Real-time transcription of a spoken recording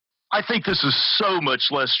I think this is so much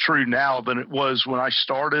less true now than it was when I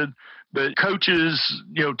started. But coaches,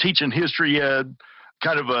 teaching history had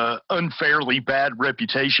kind of a unfairly bad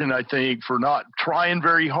reputation, I think, for not trying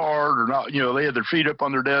very hard or not, they had their feet up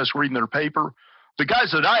on their desk reading their paper. The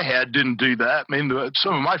guys that I had didn't do that. I mean,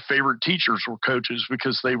 some of my favorite teachers were coaches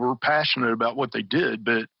because they were passionate about what they did.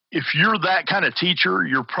 But if you're that kind of teacher,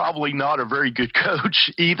 you're probably not a very good coach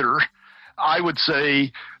either. I would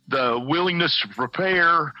say the willingness to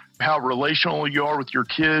prepare, how relational you are with your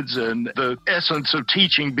kids, and the essence of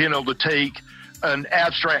teaching, being able to take an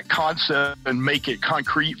abstract concept and make it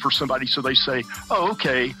concrete for somebody so they say, oh,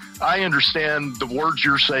 okay, I understand the words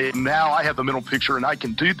you're saying. Now I have the mental picture and I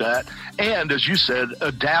can do that. And as you said,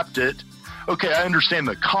 adapt it. Okay, I understand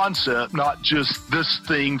the concept, not just this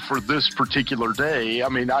thing for this particular day. I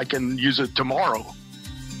mean, I can use it tomorrow.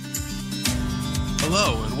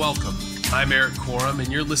 Hello and welcome. I'm Eric Corum,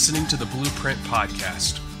 and you're listening to the Blueprint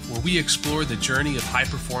Podcast, where we explore the journey of high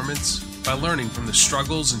performance by learning from the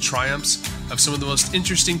struggles and triumphs of some of the most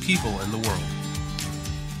interesting people in the world.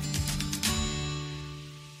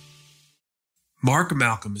 Mark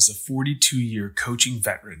Malcolm is a 42-year coaching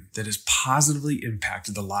veteran that has positively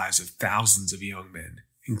impacted the lives of thousands of young men,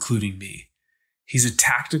 including me. He's a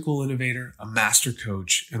tactical innovator, a master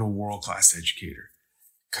coach, and a world-class educator.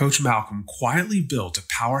 Coach Malcolm quietly built a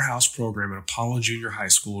powerhouse program at Apollo Junior High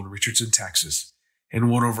School in Richardson, Texas, and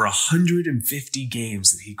won over 150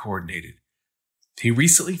 games that he coordinated. He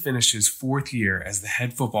recently finished his fourth year as the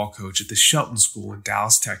head football coach at the Shelton School in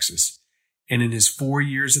Dallas, Texas, and in his 4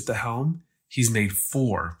 years at the helm, he's made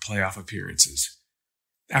 4 playoff appearances.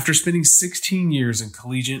 After spending 16 years in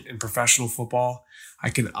collegiate and professional football,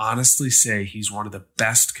 I can honestly say he's one of the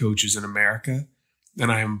best coaches in America, and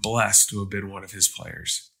I am blessed to have been one of his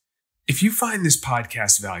players. If you find this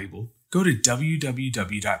podcast valuable, go to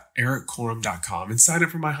www.ericcorum.com and sign up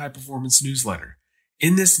for my high-performance newsletter.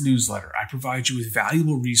 In this newsletter, I provide you with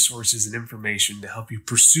valuable resources and information to help you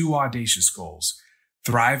pursue audacious goals,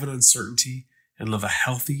 thrive in uncertainty, and live a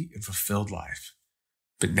healthy and fulfilled life.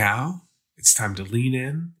 But now, it's time to lean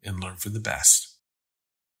in and learn from the best.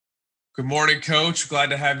 Good morning, Coach.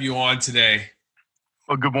 Glad to have you on today.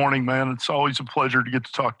 Well, good morning, man. It's always a pleasure to get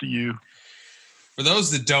to talk to you. For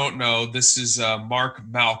those that don't know, this is Mark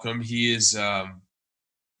Malcolm. He was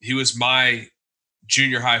my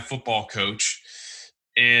junior high football coach,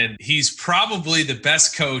 and he's probably the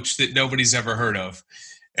best coach that nobody's ever heard of.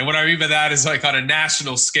 And what I mean by that is, like, on a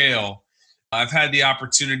national scale, I've had the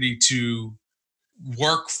opportunity to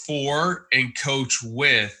work for and coach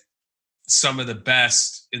with some of the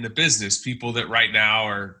best in the business, people that right now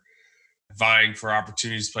are vying for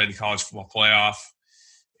opportunities to play in the college football playoff.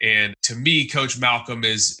 And to me, Coach Malcolm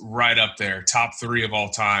is right up there, top 3 of all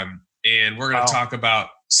time. And we're going to talk about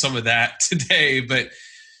some of that today. But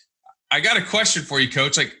I got a question for you,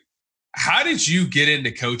 Coach. Like, how did you get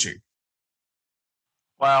into coaching?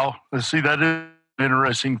 Wow. See, that is an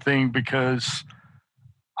interesting thing because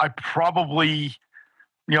I probably,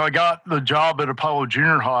 I got the job at Apollo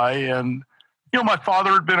Junior High, and, my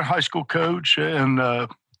father had been a high school coach, and,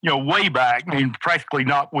 way back, I mean, practically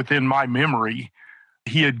not within my memory,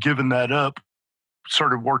 he had given that up,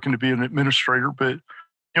 started working to be an administrator. But,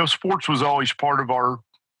 sports was always part of our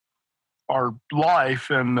life,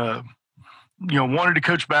 and, wanted to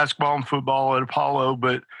coach basketball and football at Apollo.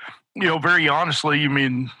 But, very honestly, I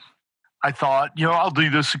mean, I thought, I'll do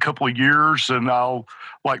this a couple of years and I'll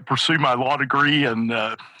pursue my law degree and,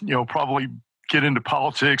 probably get into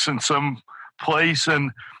politics in some place.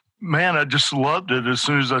 And, man, I just loved it as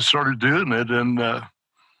soon as I started doing it. And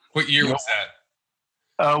what year was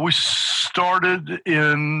that? We started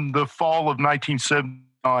in the fall of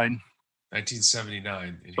 1979.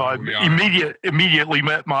 1979. So I immediately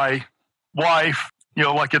met my wife,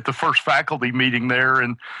 at the first faculty meeting there.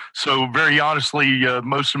 And so very honestly,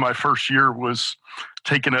 most of my first year was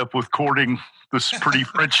taken up with courting this pretty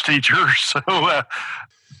French teacher. So,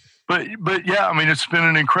 But yeah, I mean, it's been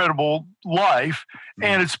an incredible life,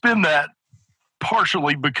 and it's been that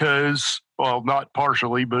partially because, well, not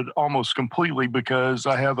partially, but almost completely because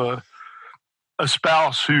I have a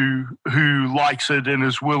spouse who likes it and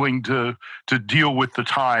is willing to deal with the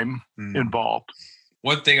time involved.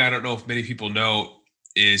 One thing I don't know if many people know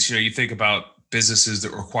is, you think about businesses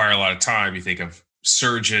that require a lot of time. You think of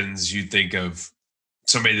surgeons, you think of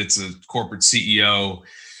somebody that's a corporate CEO.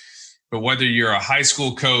 But whether you're a high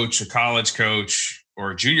school coach, a college coach,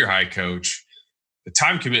 or a junior high coach, the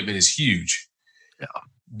time commitment is huge. Yeah.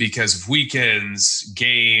 Because of weekends,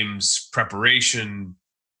 games, preparation.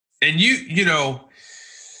 And you've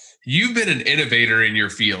been an innovator in your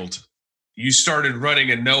field. you started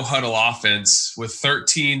running a no-huddle offense with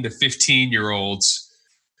 13 to 15-year-olds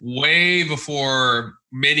way before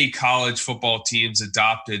many college football teams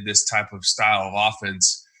adopted this type of style of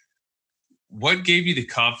offense. What gave you the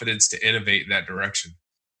confidence to innovate in that direction?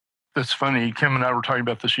 That's funny. Kim and I were talking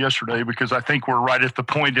about this yesterday because I think we're right at the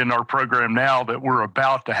point in our program now that we're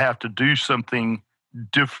about to have to do something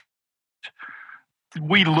different.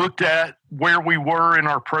 We looked at where we were in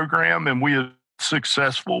our program and we were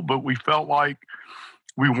successful, but we felt like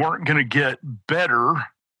we weren't going to get better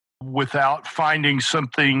without finding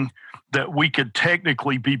something that we could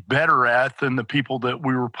technically be better at than the people that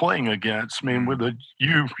we were playing against. I mean,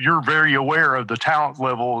 you're very aware of the talent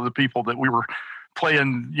level of the people that we were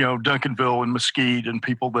playing, Duncanville and Mesquite and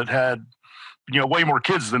people that had, way more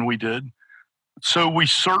kids than we did. So we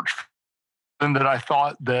searched and that I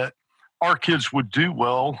thought that our kids would do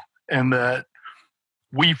well and that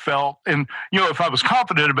we felt, and, if I was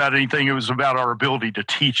confident about anything, it was about our ability to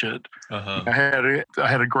teach it. Uh-huh. I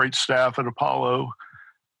had a great staff at Apollo.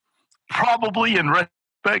 Probably in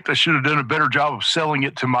retrospect, I should have done a better job of selling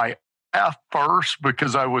it to my staff first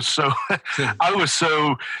because I was so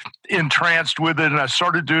entranced with it, and I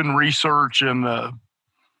started doing research and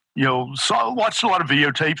watched a lot of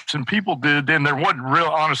videotapes, and people did. And there wasn't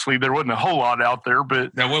a whole lot out there.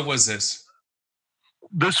 But now, what was this?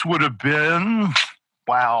 This would have been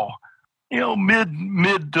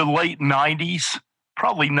mid to late 90s,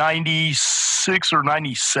 probably 96 or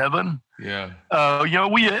 97. Yeah.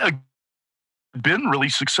 We had been really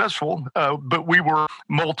successful, but we were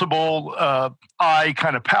multiple I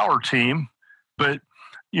kind of power team, but,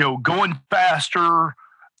 going faster.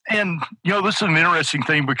 And, this is an interesting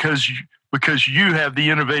thing because you have the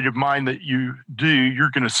innovative mind that you do, you're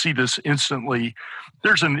going to see this instantly.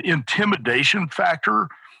 There's an intimidation factor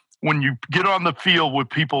when you get on the field with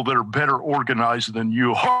people that are better organized than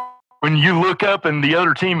you are. When you look up and the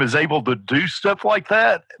other team is able to do stuff like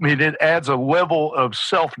that, I mean, it adds a level of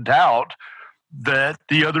self-doubt that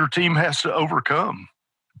the other team has to overcome.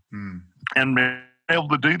 And being able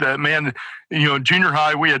to do that, man, in junior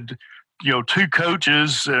high, we had, two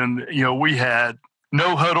coaches and, we had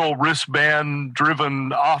no huddle wristband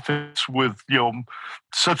driven offense with,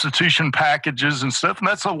 substitution packages and stuff. And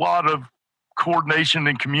that's a lot of coordination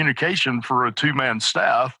and communication for a 2-man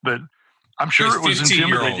staff, but I'm sure it was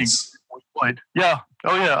intimidating. Yeah.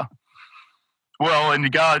 Oh yeah. Well,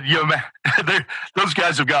 and God, those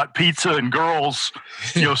guys have got pizza and girls,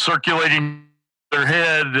 circulating their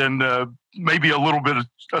head and maybe a little bit of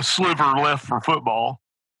a sliver left for football.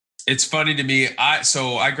 It's funny to me. I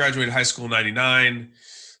graduated high school in 99,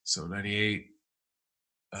 so 98,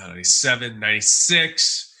 97,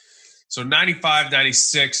 96. So 95,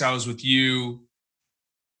 96, I was with you.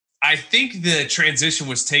 I think the transition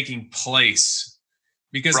was taking place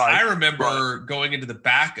because I remember going into the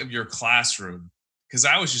back of your classroom because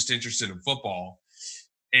I was just interested in football.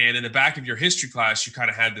 And in the back of your history class, you kind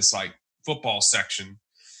of had this like football section.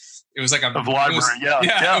 It was like a library.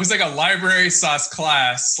 It was like a library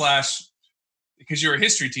class / because you're a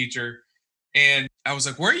history teacher. And I was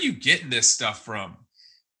like, where are you getting this stuff from?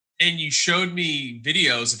 And you showed me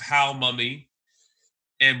videos of Hal Mumme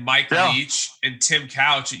and Mike Leach and Tim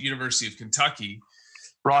Couch at University of Kentucky.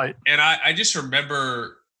 Right. And I just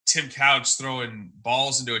remember Tim Couch throwing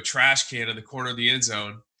balls into a trash can in the corner of the end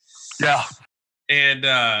zone. Yeah. And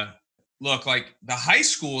look, like the high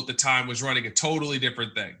school at the time was running a totally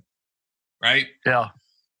different thing. Right? Yeah.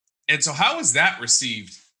 And so how was that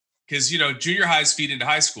received? Because, junior highs feed into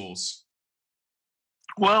high schools.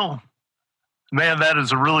 Well, man, that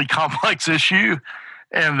is a really complex issue.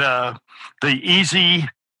 And the easy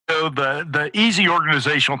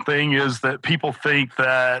organizational thing is that people think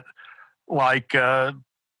that like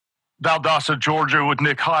Valdosta, Georgia with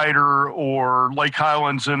Nick Hyder or Lake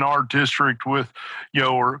Highlands in our district with,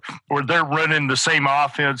 or they're running the same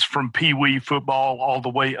offense from Pee Wee football all the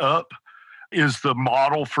way up is the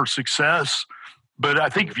model for success. But I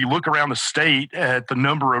think if you look around the state at the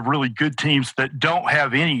number of really good teams that don't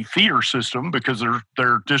have any feeder system because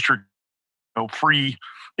they're district free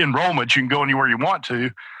enrollment, you can go anywhere you want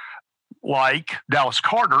to, like Dallas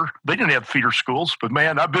Carter, they didn't have feeder schools, but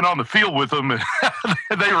man, I've been on the field with them. And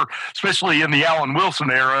they were, especially in the Allen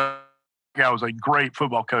Wilson era, I was a great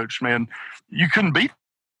football coach, man. You couldn't beat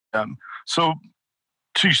them. So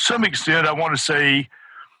to some extent, I want to say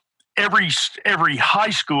every high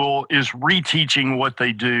school is reteaching what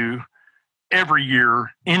they do every year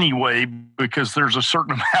anyway, because there's a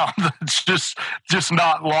certain amount that's just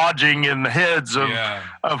not lodging in the heads of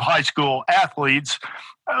high school athletes.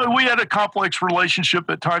 We had a complex relationship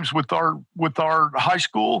at times with our high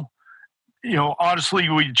school. honestly,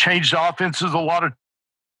 we changed offenses a lot of.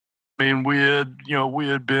 I mean, we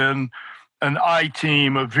had been an I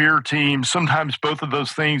team, a veer team, sometimes both of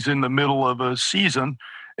those things in the middle of a season.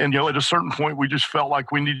 And, at a certain point, we just felt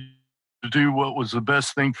like we needed to do what was the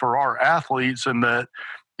best thing for our athletes, and that,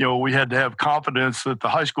 we had to have confidence that the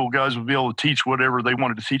high school guys would be able to teach whatever they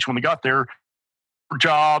wanted to teach when they got there. Our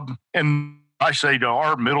job, and I say to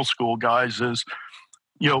our middle school guys, is,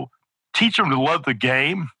 teach them to love the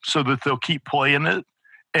game so that they'll keep playing it,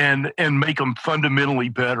 and make them fundamentally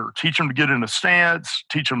better. Teach them to get in a stance,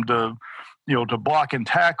 teach them to, to block and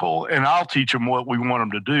tackle, and I'll teach them what we want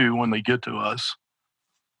them to do when they get to us.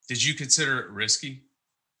 Did you consider it risky?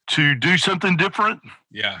 To do something different?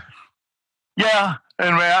 Yeah. Yeah.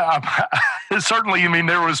 And certainly,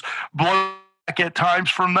 there was blowback at times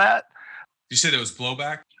from that. You said there was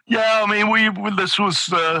blowback? Yeah. This was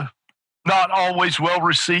not always well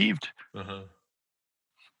received. Uh-huh.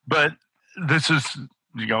 But this is,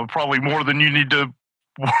 probably more than you need to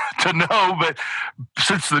know. But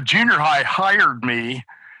since the junior high hired me,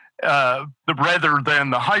 rather than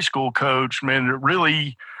the high school coach, man, it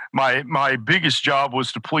really, my biggest job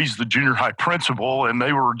was to please the junior high principal, and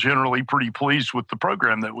they were generally pretty pleased with the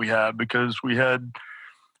program that we had, because we had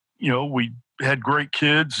great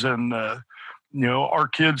kids, and our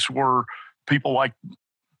kids were people like,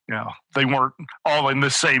 they weren't all in the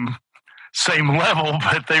same level,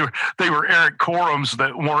 but they were Eric Corums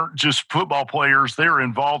that weren't just football players. They were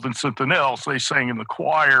involved in something else. They sang in the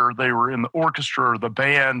choir. They were in the orchestra or the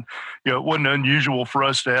band. It wasn't unusual for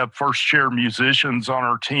us to have first chair musicians on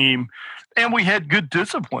our team, and we had good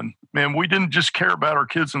discipline. Man, we didn't just care about our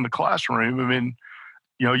kids in the classroom.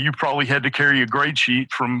 You probably had to carry a grade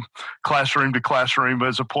sheet from classroom to classroom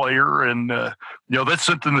as a player, and that's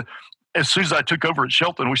something that, as soon as I took over at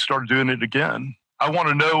Shelton, we started doing it again. I want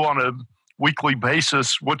to know on a weekly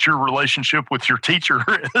basis what your relationship with your teacher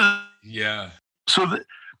is. Yeah. So that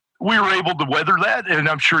we were able to weather that, and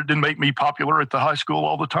I'm sure it didn't make me popular at the high school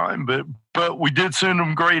all the time, but we did send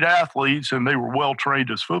them great athletes, and they were well trained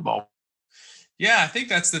as football. Yeah, I think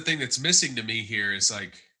that's the thing that's missing to me here, is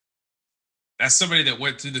like, as somebody that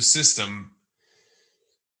went through the system,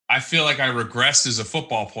 I feel like I regressed as a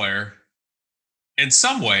football player in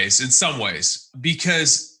some ways,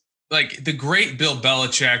 because like the great Bill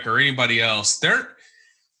Belichick or anybody else,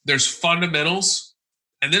 there's fundamentals,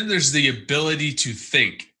 and then there's the ability to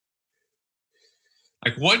think.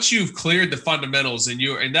 Like once you've cleared the fundamentals,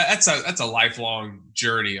 and that's a lifelong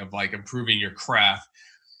journey of like improving your craft,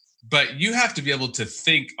 but you have to be able to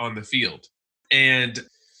think on the field. And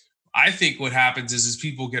I think what happens is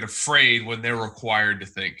people get afraid when they're required to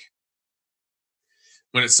think,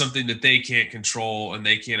 when it's something that they can't control and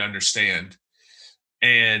they can't understand.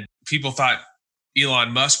 And people thought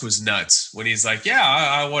Elon Musk was nuts when he's like, yeah,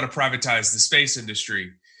 I want to privatize the space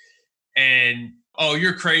industry. And, oh,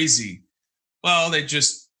 you're crazy. Well, they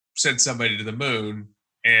just sent somebody to the moon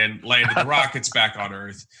and landed the rockets back on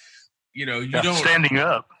Earth. You don't standing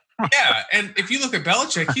up. Yeah. And if you look at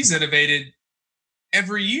Belichick, he's innovated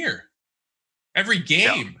every year, every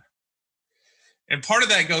game. Yeah. And part of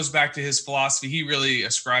that goes back to his philosophy. He really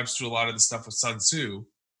ascribes to a lot of the stuff with Sun Tzu,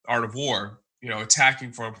 Art of War,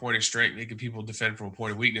 attacking from a point of strength, making people defend from a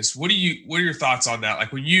point of weakness. What are your thoughts on that?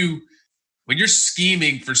 Like when you're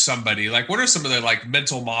scheming for somebody, like what are some of the like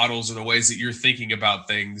mental models or the ways that you're thinking about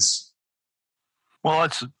things? Well,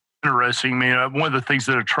 that's interesting. One of the things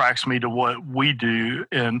that attracts me to what we do,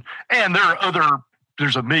 and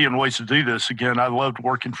there's a million ways to do this. Again, I loved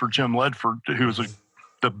working for Jim Ledford, who was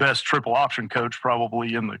the best triple option coach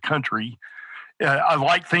probably in the country. I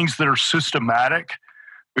like things that are systematic,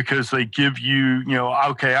 because they give you,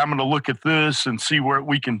 okay, I'm going to look at this and see what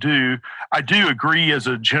we can do. I do agree as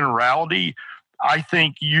a generality. I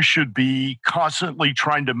think you should be constantly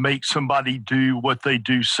trying to make somebody do what they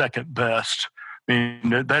do second best.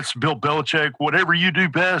 That's Bill Belichick. Whatever you do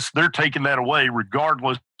best, they're taking that away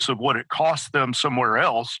regardless of what it costs them somewhere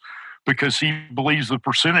else, because he believes the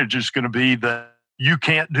percentage is going to be that you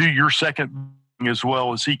can't do your second as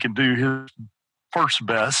well as he can do his first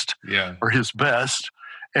best or his best.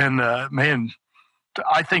 And,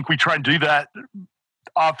 I think we try and do that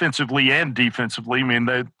offensively and defensively.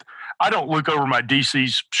 I don't look over my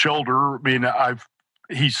DC's shoulder.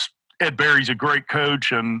 Ed Berry's a great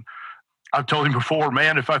coach, and I've told him before,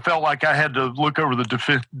 man, if I felt like I had to look over the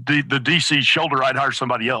DC's shoulder, I'd hire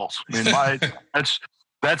somebody else. I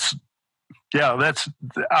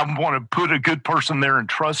want to put a good person there and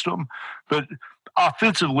trust them. But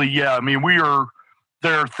offensively,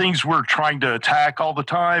 there are things we're trying to attack all the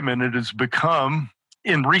time, and it has become,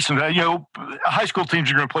 in recent, high school teams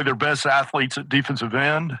are going to play their best athletes at defensive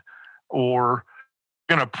end. or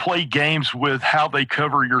going to play games with how they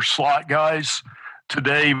cover your slot guys.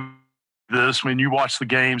 Today, you watch the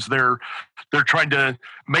games, they're trying to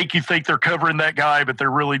make you think they're covering that guy, but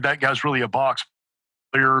that guy's really a box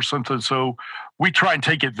player or something. So we try and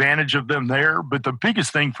take advantage of them there. But the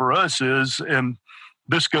biggest thing for us is, and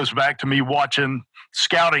this goes back to me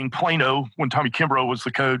scouting Plano when Tommy Kimbrough was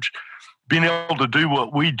the coach, being able to do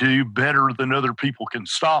what we do better than other people can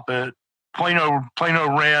stop it. Plano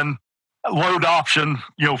ran load option,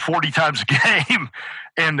 40 times a game.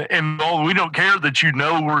 And we don't care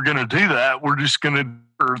that we're going to do that. We're just going to do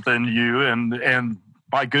better than you. And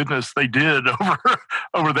my goodness, they did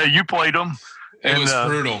over there. You played them. It was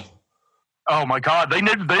brutal. Oh my God, they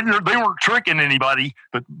weren't tricking anybody,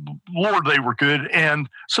 but Lord, they were good. And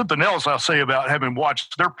something else I'll say about having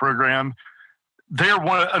watched their program, they're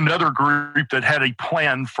another group that had a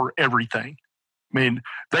plan for everything. I mean,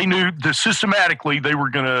 they knew that systematically they were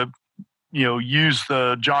going to, use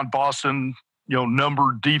the John Boston,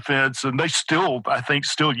 numbered defense, and they I think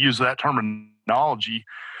still use that terminology.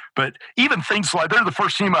 But even things like, they're the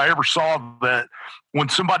first team I ever saw that when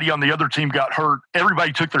somebody on the other team got hurt,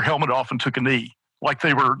 everybody took their helmet off and took a knee. Like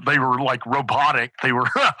they were like robotic. They were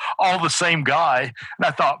all the same guy. And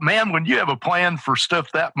I thought, man, when you have a plan for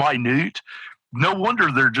stuff that minute, no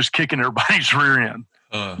wonder they're just kicking everybody's rear end.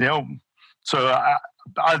 So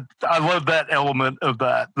I love that element of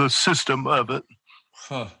that, the system of it.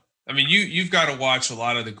 Huh. I mean, you've got to watch a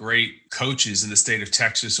lot of the great coaches in the state of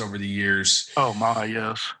Texas over the years. Oh my,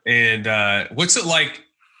 yes. And what's it like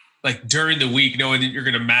during the week, knowing that you're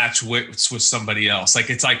going to match with somebody else?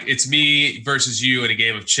 It's me versus you in a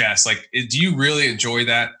game of chess. Do you really enjoy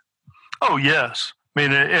that? Oh yes. I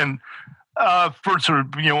mean, and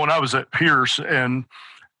when I was at Pierce, and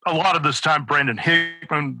a lot of this time, Brandon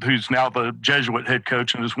Hickman, who's now the Jesuit head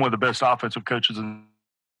coach and is one of the best offensive coaches,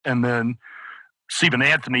 and then Stephen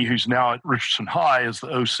Anthony, who's now at Richardson High as the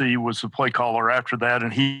OC, was the play caller after that,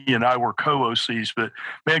 and he and I were co-OCs. But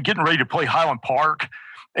man, getting ready to play Highland Park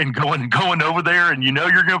and going over there, and you're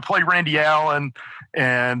going to play Randy Allen,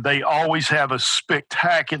 and they always have a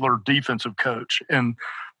spectacular defensive coach. And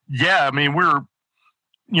yeah, I mean, we're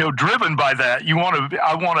driven by that.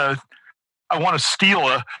 I want to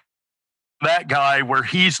steal that guy where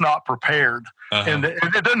he's not prepared. Uh-huh. And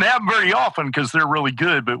it doesn't happen very often because they're really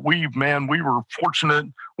good. But we were fortunate.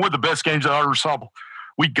 One of the best games I ever saw.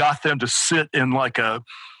 We got them to sit in like a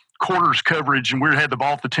quarters coverage, and we had the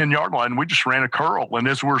ball at the 10-yard line. And we just ran a curl. And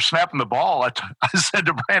as we were snapping the ball, I said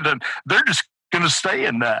to Brandon, "They're just going to stay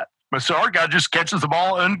in that." So our guy just catches the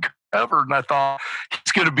ball uncovered, and I thought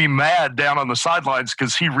he's going to be mad down on the sidelines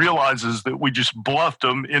because he realizes that we just bluffed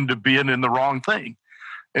him into being in the wrong thing.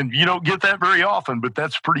 And you don't get that very often, but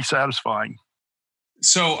that's pretty satisfying.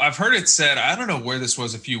 So I've heard it said, I don't know where this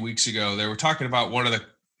was a few weeks ago, they were talking about one of the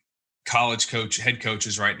college head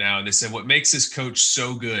coaches right now, and they said what makes this coach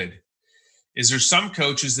so good is there's some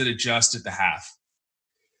coaches that adjust at the half.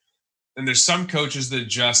 And there's some coaches that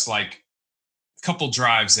adjust like a couple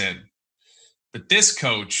drives in. But this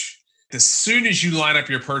coach, as soon as you line up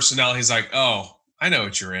your personnel, he's like, oh, I know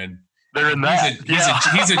what you're in. They're in that.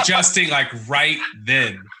 He's adjusting like right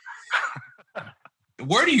then.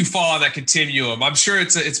 Where do you fall on that continuum? I'm sure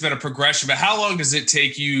it's been a progression, but how long does it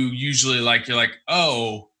take you usually? Like you're like,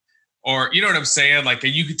 oh, or you know what I'm saying? Like, are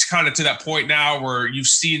you kind of to that point now where you've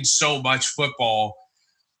seen so much football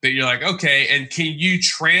that you're like, okay, and can you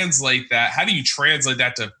translate that? How do you translate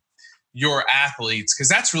that to your athletes? Because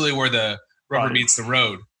that's really where the rubber meets the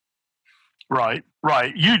road. Right.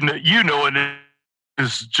 You know it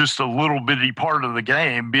is just a little bitty part of the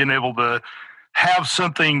game, being able to have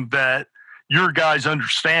something that your guys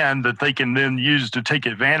understand that they can then use to take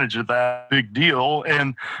advantage of that big deal.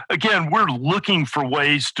 And again, we're looking for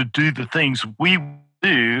ways to do the things we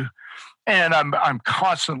do. And I'm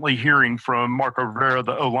constantly hearing from Marco Rivera,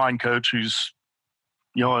 the O-line coach, who's,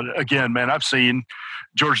 again, man, I've seen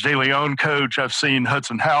George DeLeon coach. I've seen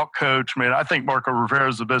Hudson Houck coach. Man, I think Marco Rivera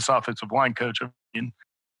is the best offensive line coach I've seen.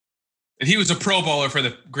 And he was a Pro Bowler for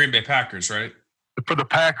the Green Bay Packers, right? For the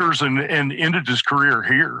Packers and ended his career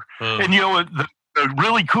here. And the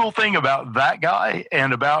really cool thing about that guy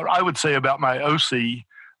and I would say about my OC,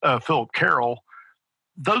 Philip Carroll,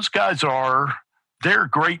 those guys they're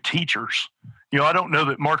great teachers. I don't know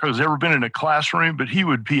that Marco's ever been in a classroom, but he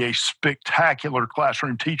would be a spectacular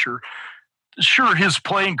classroom teacher. Sure, his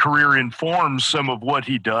playing career informs some of what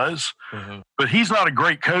he does, but he's not a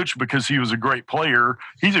great coach because he was a great player.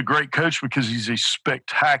 He's a great coach because he's a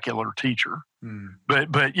spectacular teacher.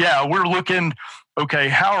 But yeah, we're looking, okay,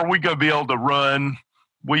 how are we going to be able to run?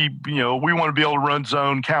 We want to be able to run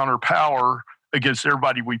zone, counter, power against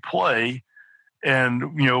everybody we play.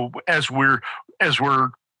 And, as we're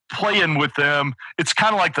playing with them, it's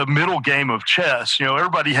kind of like the middle game of chess.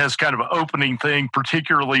 Everybody has kind of an opening thing,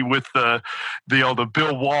 particularly with the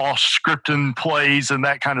Bill Walsh scripting plays and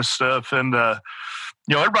that kind of stuff. And,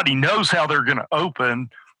 everybody knows how they're going to open,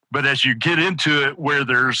 but as you get into it where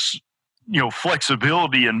there's,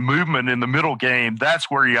 flexibility and movement in the middle game, that's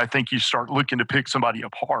where I think you start looking to pick somebody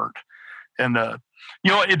apart. And,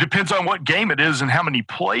 it depends on what game it is and how many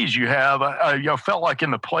plays you have. I felt like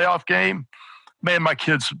in the playoff game, man, my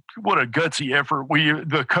kids, what a gutsy effort.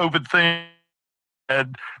 The COVID thing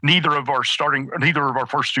had neither of our first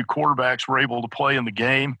two quarterbacks were able to play in the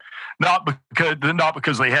game, not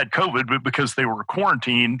because they had COVID, but because they were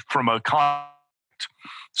quarantined from a contact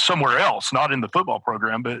somewhere else, not in the football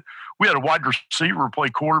program. But we had a wide receiver play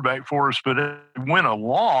quarterback for us, but it went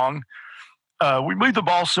along. We moved the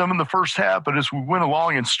ball some in the first half, but as we went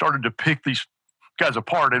along and started to pick these guys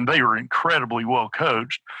apart, and they were incredibly well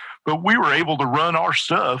coached, but we were able to run our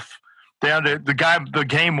stuff down to the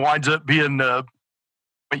game winds up being a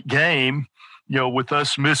game, with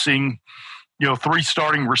us missing, 3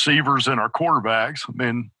 starting receivers and our quarterbacks. I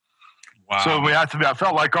mean, wow. So I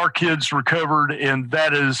felt like our kids recovered, and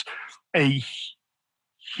that is a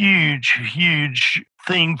huge, huge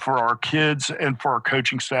thing for our kids and for our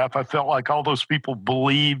coaching staff. I felt like all those people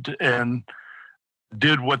believed and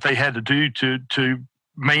did what they had to do to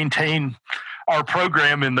maintain our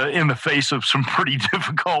program in the face of some pretty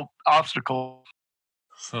difficult obstacles.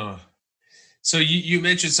 Huh. So you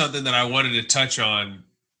mentioned something that I wanted to touch on,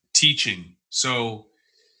 teaching. So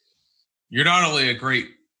you're not only a great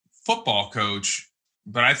football coach,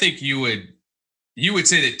 but I think you would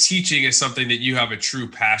say that teaching is something that you have a true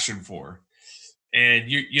passion for. And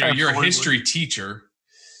you're a history teacher.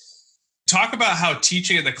 Talk about how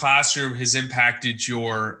teaching in the classroom has impacted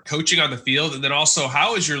your coaching on the field, and then also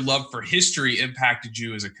how has your love for history impacted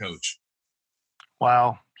you as a coach?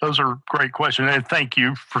 Wow, those are great questions, and thank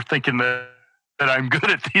you for thinking that I'm good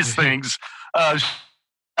at these things.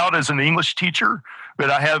 Out as an English teacher, but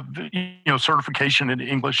I have certification in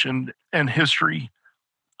English and history.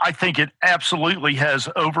 I think it absolutely has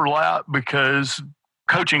overlap because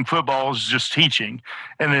coaching football is just teaching,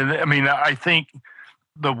 and then I think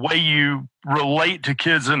the way you relate to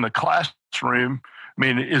kids in the classroom,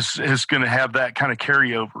 is going to have that kind of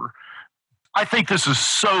carryover. I think this is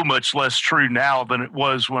so much less true now than it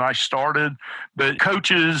was when I started. But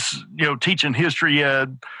coaches, teaching history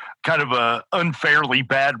had kind of a unfairly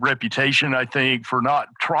bad reputation, I think, for not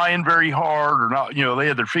trying very hard or not, they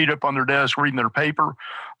had their feet up on their desk reading their paper.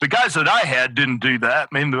 The guys that I had didn't do that.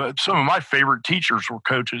 Some of my favorite teachers were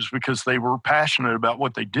coaches because they were passionate about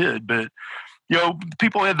what they did. But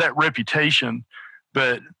people had that reputation,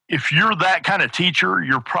 but if you're that kind of teacher,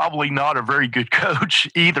 you're probably not a very good coach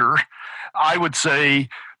either. I would say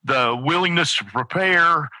the willingness to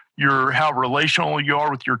prepare, how relational you are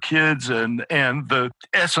with your kids, and the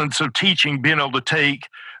essence of teaching, being able to take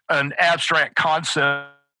an abstract concept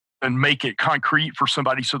and make it concrete for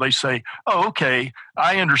somebody so they say, oh, okay,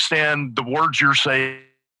 I understand the words you're saying.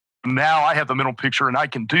 Now I have the mental picture and I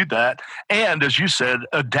can do that. And as you said,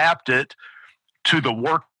 adapt it to the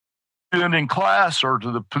work in class or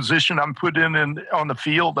to the position I'm put in on the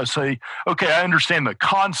field. I say, okay, I understand the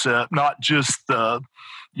concept, not just the,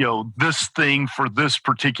 this thing for this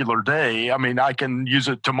particular day. I can use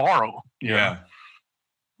it tomorrow. Yeah.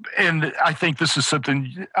 And I think this is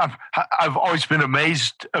something I've always been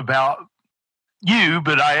amazed about you,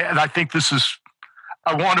 but I think this is,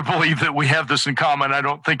 I want to believe that we have this in common. I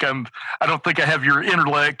don't think I have your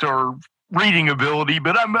intellect or reading ability,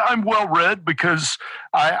 but I'm well read because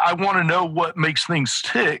I want to know what makes things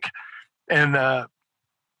tick. And I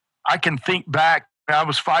can think back, I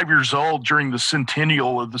was 5 years old during the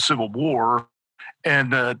centennial of the Civil War,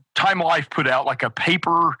 and Time Life put out like a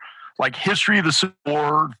paper, like history of the Civil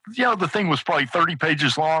War. The thing was probably 30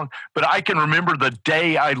 pages long, but I can remember the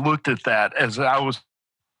day I looked at that as I was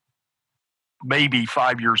maybe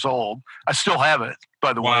 5 years old. I still have it,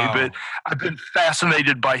 by the way, but I've been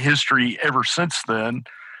fascinated by history ever since then.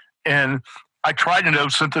 And I try to know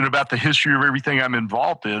something about the history of everything I'm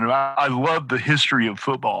involved in. I love the history of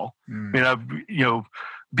football.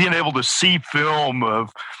 Being able to see film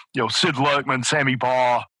of, Sid Luckman, Sammy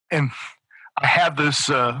Baugh. And I have this,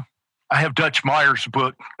 I have Dutch Meyer's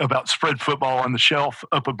book about spread football on the shelf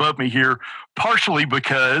up above me here, partially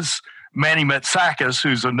because Manny Matsakis,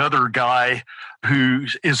 who's another guy who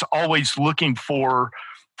is always looking for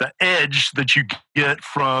the edge that you get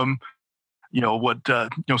from, what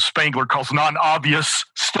Spangler calls non-obvious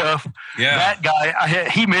stuff. Yeah. That guy,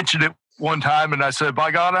 he mentioned it one time, and I said,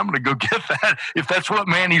 by God, I'm going to go get that. If that's what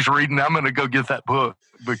Manny's reading, I'm going to go get that book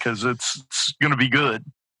because it's going to be good.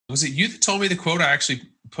 Was it you that told me the quote? I actually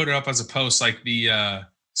put it up as a post, like the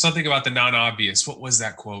something about the non-obvious. What was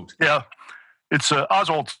that quote? Yeah, it's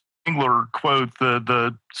Oswald Spengler quote.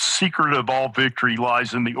 The secret of all victory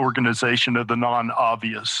lies in the organization of the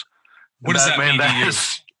non-obvious. What does that mean to you?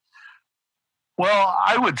 Well,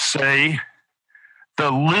 I would say the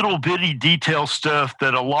little bitty detail stuff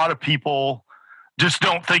that a lot of people just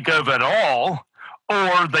don't think of at all,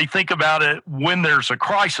 or they think about it when there's a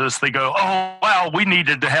crisis. They go, "Oh, wow, we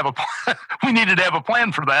needed to have a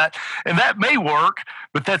plan for that," and that may work.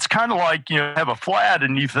 But that's kind of like have a flat,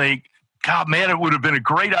 and you think, "God, man, it would have been a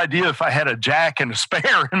great idea if I had a jack and a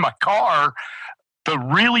spare in my car." The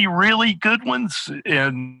really, really good ones,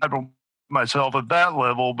 and I don't myself at that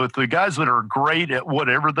level, but the guys that are great at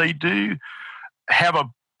whatever they do have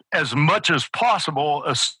as much as possible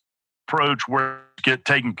a approach where it get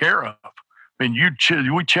taken care of. I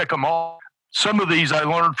mean, we check them all. Some of these I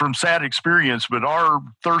learned from sad experience, but our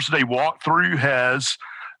Thursday walkthrough has,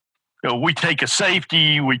 we take a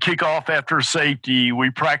safety, we kick off after a safety, we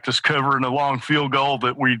practice covering a long field goal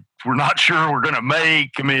that we're not sure we're going to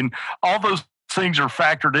make. I mean, all those things are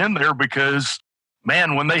factored in there because,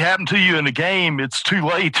 man, when they happen to you in a game, it's too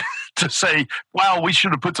late to say, wow, we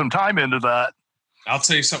should have put some time into that. I'll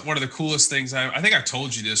tell you something. One of the coolest things, I think I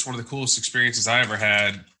told you this, one of the coolest experiences I ever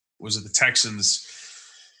had was at the Texans.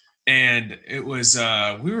 And it was,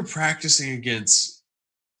 we were practicing against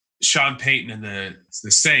Sean Payton and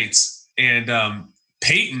the Saints. And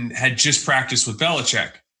Payton had just practiced with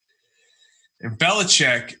Belichick. And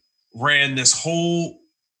Belichick ran this whole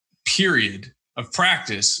period of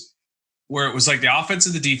practice where it was like the offense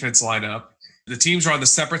and the defense line up. The teams were on the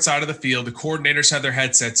separate side of the field. The coordinators had their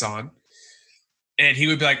headsets on. And he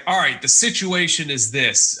would be like, all right, the situation is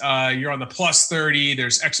this. You're on the plus 30.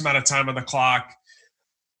 There's X amount of time on the clock.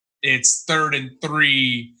 It's 3rd and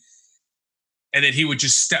 3. And then he would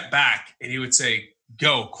just step back and he would say,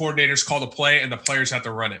 go. Coordinators call the play and the players have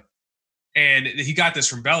to run it. And he got this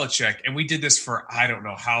from Belichick. And we did this for I don't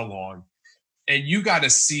know how long. And you got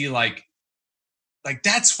to see like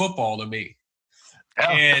that's football to me.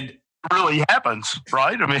 Yeah, and it really happens,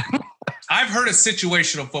 right? I mean, I've heard of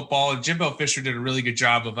situational football, and Jimbo Fisher did a really good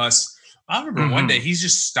job of us. I remember one day he's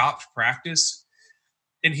just stopped practice,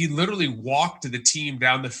 and he literally walked the team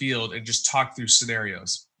down the field and just talked through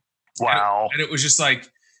scenarios. Wow. And it was just like,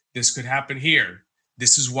 this could happen here.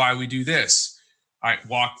 This is why we do this. All right,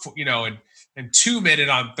 walk, and 2 minute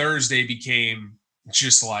on Thursday became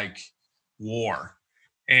just like war.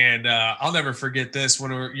 And I'll never forget this. You're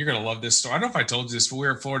going to love this story. I don't know if I told you this, but we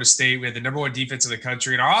were at Florida State. We had the number 1 defense in the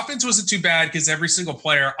country. And our offense wasn't too bad because every single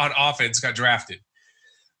player on offense got drafted.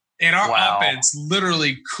 And our offense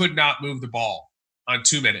literally could not move the ball on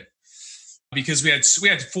 2 minute because we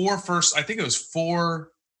had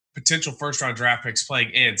 4 potential first-round draft picks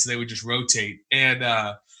playing in, so they would just rotate. And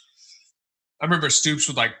I remember Stoops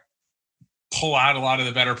would pull out a lot of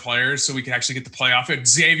the better players so we could actually get the playoff. And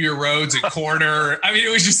Xavier Rhodes at corner. I mean,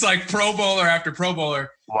 it was just like Pro Bowler after Pro Bowler.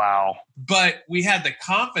 Wow. But we had the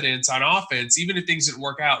confidence on offense, even if things didn't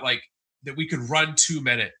work out, that we could run 2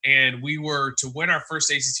 minute. And we were to win our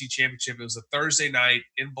first ACC championship. It was a Thursday night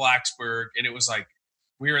in Blacksburg. And it was like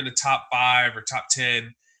we were in the top 5 or top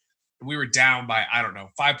 10. And we were down by,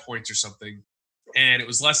 5 points or something. And it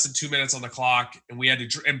was less than 2 minutes on the clock. And we had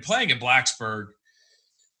to, and playing in Blacksburg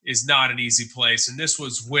is not an easy place. And this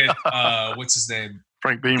was with, what's his name?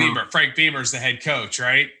 Frank Beamer. Frank Beamer's the head coach,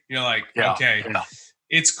 right? You're like, okay,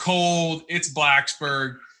 It's cold. It's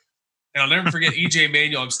Blacksburg. And I'll never forget EJ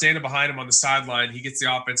Manuel. I'm standing behind him on the sideline. He gets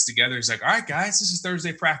the offense together. He's like, all right, guys, this is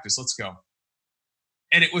Thursday practice. Let's go.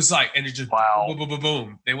 And it was and it just boom, boom, boom,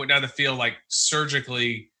 boom. They went down the field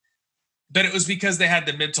surgically. But it was because they had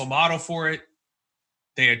the mental model for it.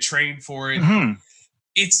 They had trained for it. Mm-hmm.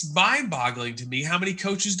 It's mind-boggling to me how many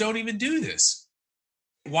coaches don't even do this.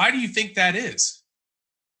 Why do you think that is?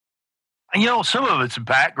 Some of it's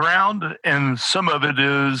background and some of it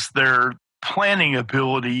is their planning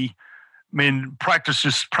ability. I mean,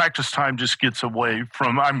 practice time just gets away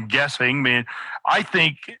from, I'm guessing. I mean, I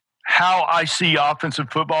think how I see offensive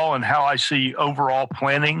football and how I see overall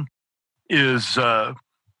planning is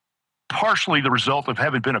partially the result of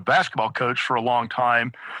having been a basketball coach for a long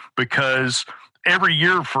time, because every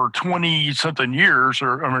year for 20-something years,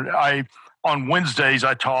 on Wednesdays,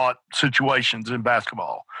 I taught situations in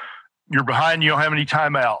basketball. You're behind, you don't have any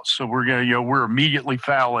timeouts. So we're immediately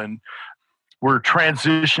fouling. We're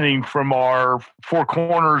transitioning from our 4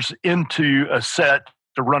 corners into a set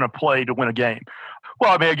to run a play to win a game.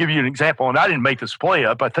 Well, I mean, I'll give you an example, and I didn't make this play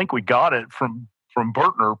up. I think we got it from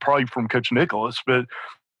Bertner, probably from Coach Nicholas, but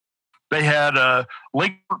they had a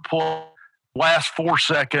late play, last 4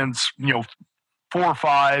 seconds, 4 or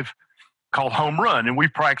 5, called home run, and we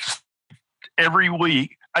practiced every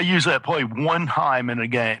week. I use that play one time in a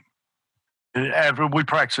game. After we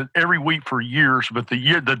practiced it every week for years, but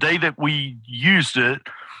the day that we used it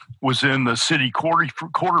was in the city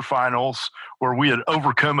quarterfinals, where we had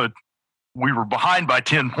we were behind by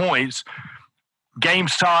 10 points.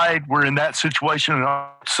 Game's tied. We're in that situation, and I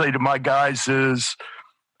say to my guys is,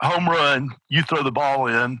 home run, you throw the ball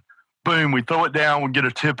in, boom, we throw it down, we get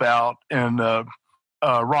a tip out, and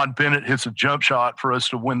Ron Bennett hits a jump shot for us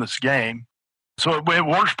to win this game. So it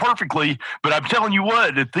works perfectly. But I'm telling you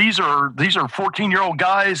what, if these are 14-year-old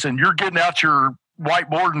guys and you're getting out your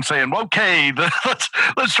whiteboard and saying, okay,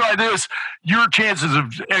 let's try this, your chances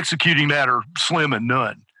of executing that are slim and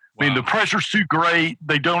none. Wow. I mean, the pressure's too great.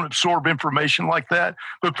 They don't absorb information like that.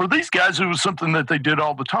 But for these guys, it was something that they did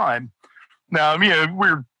all the time. Now, I mean,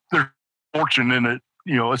 they're fortunate in it,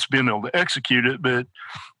 it's being able to execute it. But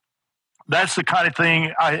that's the kind of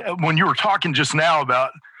thing when you were talking just now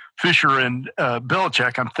about Fisher and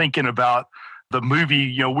Belichick, I'm thinking about the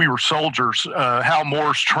movie, We Were Soldiers, Hal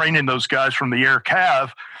Moore's training those guys from the Air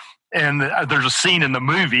Cav. And there's a scene in the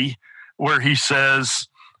movie where he says,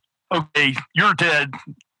 okay, you're dead.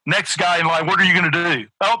 Next guy in line, what are you going to do?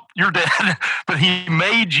 Oh, you're dead. But he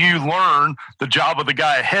made you learn the job of the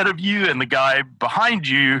guy ahead of you and the guy behind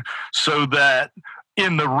you, so that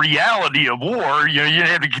in the reality of war, you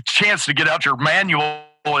have a chance to get out your manual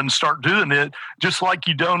and start doing it, just like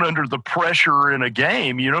you don't under the pressure in a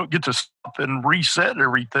game. You don't get to stop and reset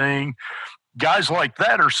everything. Guys like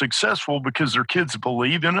that are successful because their kids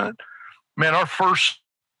believe in it. Man, our first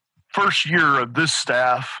year of this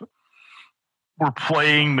staff, we're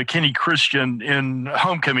playing McKinney Christian in a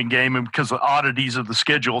homecoming game, and because of the oddities of the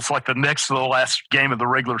schedule, it's like the next to the last game of the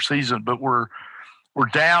regular season, but we're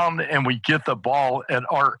down and we get the ball at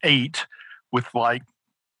our 8 with like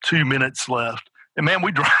 2 minutes left. And man,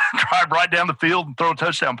 we drive right down the field and throw a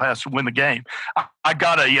touchdown pass to win the game. I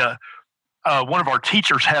got one of our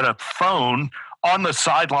teachers had a phone on the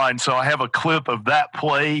sideline, so I have a clip of that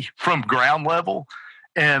play from ground level.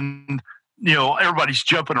 And, everybody's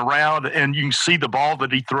jumping around, and you can see the ball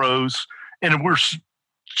that he throws. And we're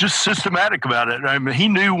just systematic about it. I mean, he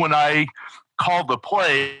knew when I called the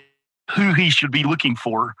play who he should be looking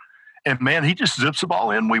for. And, man, he just zips the ball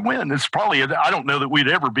in, we win. It's probably – I don't know that we'd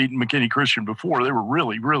ever beaten McKinney Christian before. They were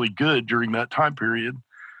really, really good during that time period.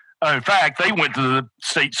 In fact, they went to the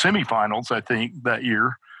state semifinals, I think, that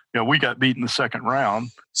year. We got beat in the second round.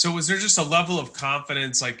 So was there just a level of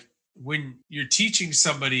confidence, like when you're teaching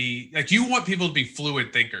somebody – like you want people to be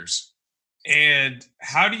fluid thinkers. And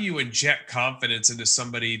how do you inject confidence into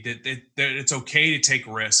somebody that it's okay to take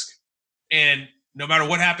risk? And no matter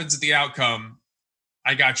what happens at the outcome –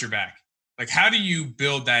 I got your back. Like, how do you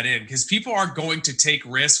build that in? Because people aren't going to take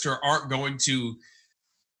risks or aren't going to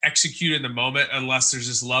execute in the moment unless there's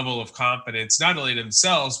this level of confidence, not only in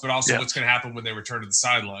themselves, but also what's going to happen when they return to the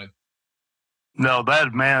sideline. No,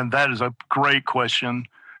 that is a great question.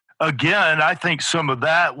 Again, I think some of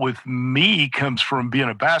that with me comes from being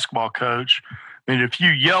a basketball coach. I mean, if you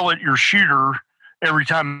yell at your shooter every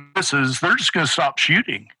time he misses, they're just going to stop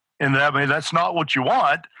shooting. And that's not what you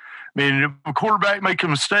want. I mean, if a quarterback makes a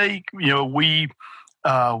mistake,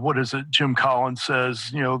 what is it? Jim Collins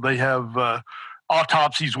says, they have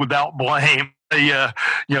autopsies without blame. They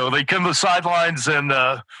come to the sidelines and,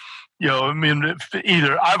 either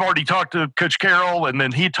I've already talked to Coach Carroll and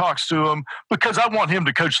then he talks to him because I want him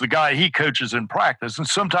to coach the guy he coaches in practice. And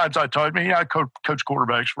sometimes I coach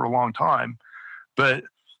quarterbacks for a long time, but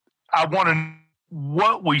I want to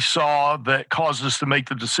what we saw that caused us to make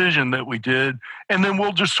the decision that we did. And then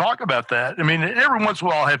we'll just talk about that. I mean, every once in a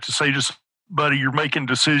while I have to say, just buddy, you're making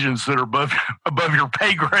decisions that are above your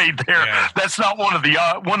pay grade there. Yeah. That's not one of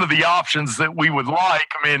the options that we would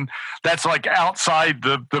like. I mean, that's like outside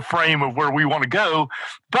the frame of where we want to go.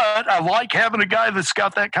 But I like having a guy that's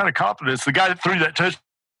got that kind of confidence. The guy that threw that touchdown,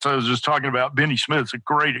 I was just talking about, Benny Smith's a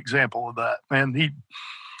great example of that. Man, he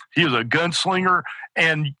is a gunslinger,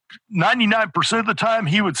 and 99% of the time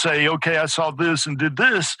he would say, okay, I saw this and did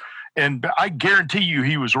this. And I guarantee you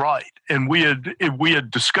he was right. And we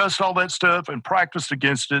had discussed all that stuff and practiced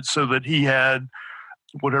against it so that he had,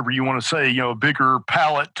 whatever you want to say, a bigger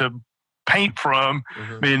palette to paint from.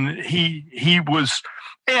 Mm-hmm. I mean, he was,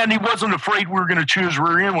 and he wasn't afraid we were going to chew his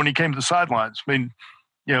rear end when he came to the sidelines. I mean,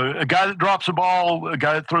 a guy that drops a ball, a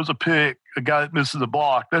guy that throws a pick, a guy that misses a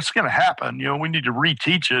block, that's going to happen. We need to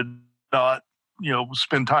reteach it, not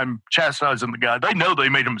spend time chastising the guy. They know they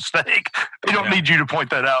made a mistake. They don't need you to point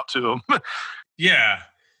that out to them. Yeah.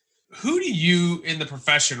 Who do you in the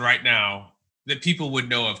profession right now that people would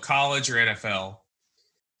know of, college or NFL,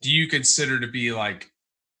 do you consider to be like,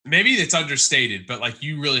 maybe it's understated, but like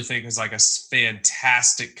you really think is like a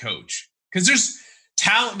fantastic coach? Because there's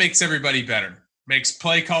talent makes everybody better, makes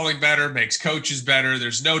play calling better, makes coaches better.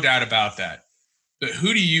 There's no doubt about that. But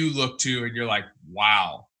who do you look to and you're like,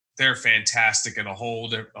 wow, they're fantastic in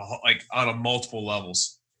like on a multiple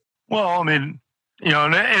levels? Well, I mean,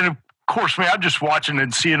 and of course, man, I'm just watching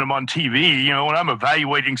and seeing them on TV. When I'm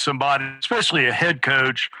evaluating somebody, especially a head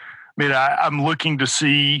coach, I mean, I'm looking to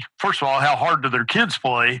see, first of all, how hard do their kids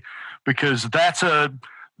play, because that's an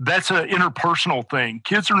interpersonal thing.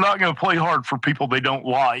 Kids are not going to play hard for people they don't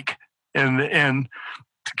like, and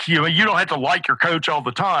you don't have to like your coach all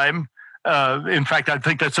the time. In fact, I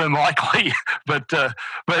think that's unlikely. But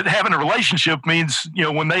having a relationship means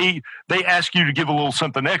when they ask you to give a little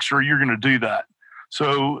something extra, you're going to do that.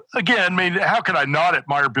 So again, I mean, how can I not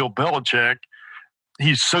admire Bill Belichick?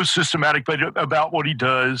 He's so systematic about what he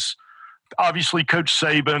does. Obviously, Coach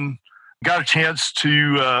Saban. Got a chance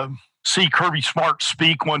to see Kirby Smart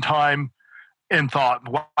speak one time and thought,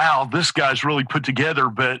 wow, this guy's really put together.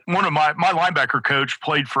 But one of my linebacker coach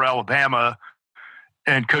played for Alabama,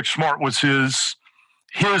 and Coach Smart was his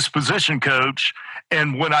position coach.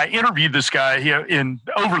 And when I interviewed this guy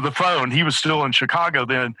over the phone, he was still in Chicago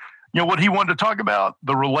then. What he wanted to talk about?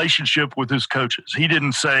 The relationship with his coaches. He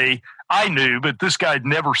didn't say, I knew, but this guy'd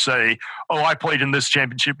never say, oh, I played in this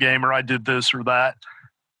championship game or I did this or that.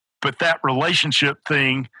 But that relationship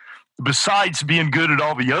thing, besides being good at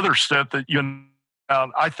all the other stuff that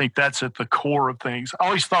I think that's at the core of things. I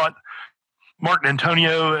always thought Martin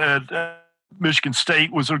Antonio at Michigan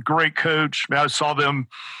State was a great coach. I saw them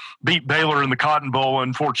beat Baylor in the Cotton Bowl,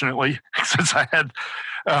 unfortunately, since I had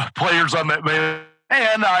players on that Baylor.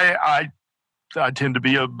 And I tend to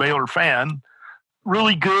be a Baylor fan.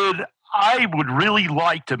 Really good. I would really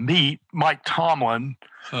like to meet Mike Tomlin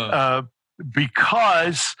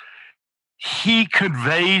because he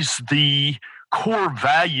conveys the core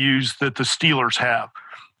values that the Steelers have.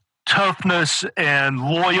 Toughness and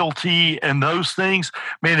loyalty and those things. I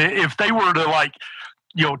mean, if they were to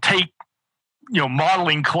take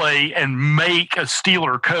modeling clay and make a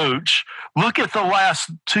Steeler coach, look at the last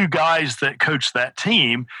two guys that coached that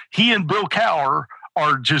team. He and Bill Cowher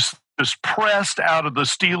are just pressed out of the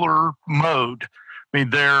Steeler mode. I mean,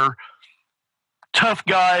 they're tough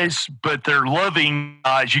guys, but they're loving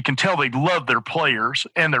guys. You can tell they love their players,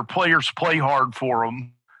 and their players play hard for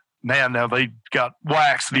them. Man, now they got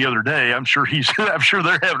waxed the other day. I'm sure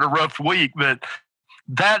they're having a rough week, but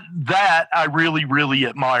that I really, really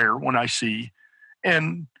admire when I see.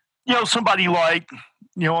 And, somebody like,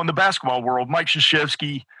 in the basketball world, Mike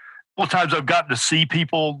Krzyzewski, a couple of times I've gotten to see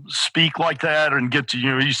people speak like that and get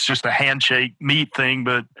to, he's just a handshake, meet thing.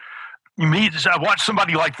 But I watch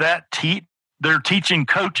somebody like that they're teaching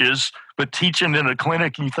coaches, but teaching in a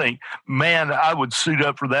clinic, and you think, man, I would suit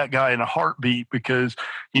up for that guy in a heartbeat because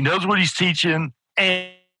he knows what he's teaching and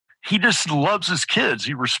he just loves his kids.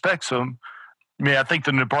 He respects them. I mean, I think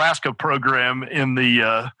the Nebraska program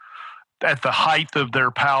at the height of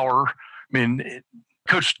their power, I mean,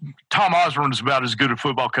 Coach Tom Osborne is about as good a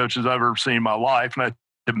football coach as I've ever seen in my life. And I had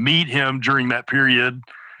to meet him during that period.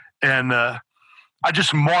 And I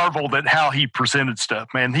just marveled at how he presented stuff.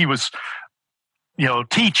 Man, he was,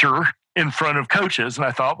 teacher in front of coaches. And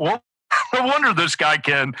I thought, well, no wonder this guy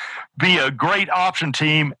can be a great option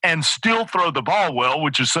team and still throw the ball well,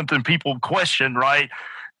 which is something people question, right?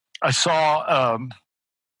 I saw,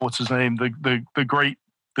 what's his name? The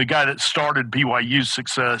guy that started BYU's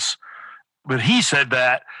success. But he said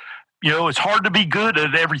that, it's hard to be good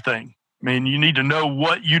at everything. I mean, you need to know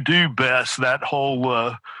what you do best, that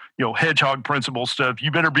whole, hedgehog principle stuff.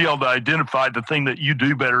 You better be able to identify the thing that you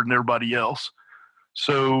do better than everybody else.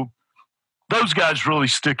 So those guys really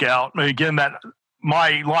stick out. I mean, again,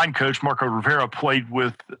 my line coach, Marco Rivera, played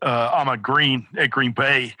with Ahman Green at Green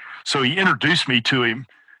Bay. So he introduced me to him.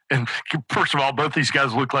 And first of all, both these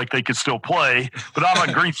guys look like they could still play. But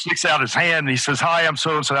Ahman Green sticks out his hand and he says, hi, I'm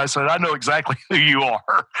so-and-so. I said, I know exactly who you are.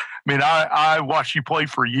 I mean, I watched you play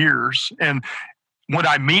for years. And when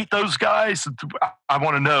I meet those guys, I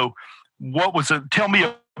want to know, what was it? Tell me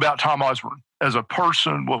about Tom Osborne as a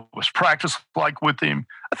person, what was practice like with him.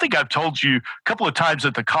 I think I've told you a couple of times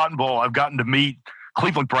at the Cotton Bowl, I've gotten to meet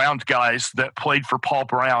Cleveland Browns guys that played for Paul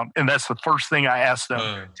Brown. And that's the first thing I asked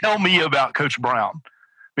them. Tell me about Coach Brown.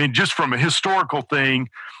 I mean, just from a historical thing,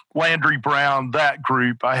 Landry Brown, that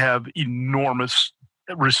group, I have enormous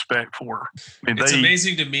respect for. I mean, it's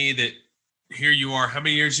amazing to me that here you are. How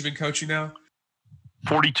many years you been coaching now?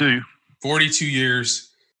 42. 42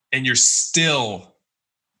 years, and you're still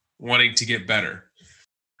wanting to get better.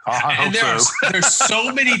 I hope so. There's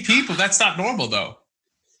so many people. That's not normal, though.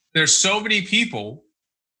 There's so many people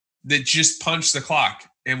that just punch the clock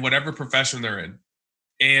in whatever profession they're in.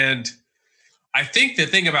 And I think the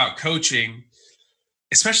thing about coaching,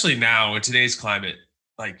 especially now in today's climate,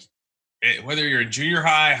 like whether you're in junior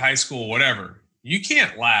high, high school, whatever, you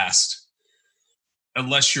can't last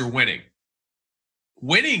unless you're winning.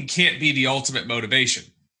 Winning can't be the ultimate motivation.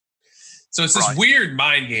 So it's this weird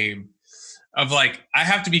mind game of like, I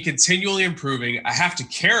have to be continually improving. I have to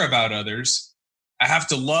care about others. I have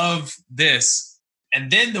to love this.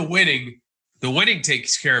 And then the winning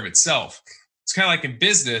takes care of itself. It's kind of like in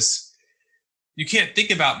business. You can't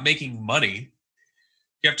think about making money.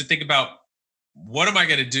 You have to think about, what am I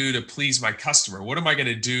going to do to please my customer? What am I going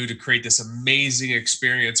to do to create this amazing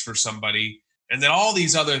experience for somebody? And then all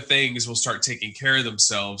these other things will start taking care of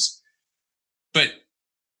themselves. But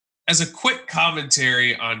as a quick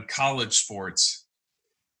commentary on college sports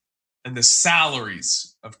and the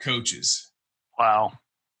salaries of coaches. Wow.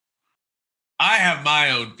 I have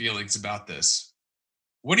my own feelings about this.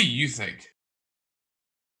 What do you think?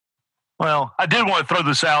 Well, I did want to throw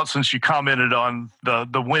this out since you commented on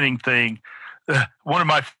the winning thing. One of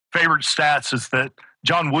my favorite stats is that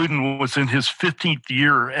John Wooden was in his 15th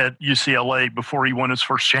year at UCLA before he won his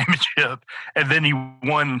first championship. And then he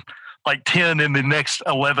won like 10 in the next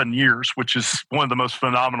 11 years, which is one of the most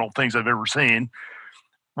phenomenal things I've ever seen.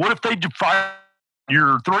 What if they fired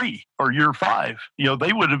year 3 or year 5?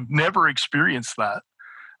 They would have never experienced that.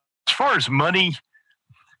 As far as money,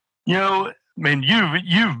 I mean,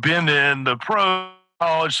 you've been in the pro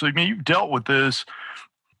college, so you've dealt with this.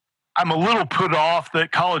 I'm a little put off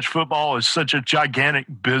that college football is such a gigantic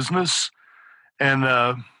business, and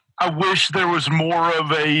I wish there was more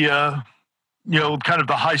of a kind of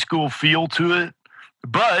the high school feel to it.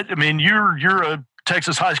 But I mean, you're a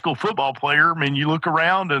Texas high school football player. I mean, you look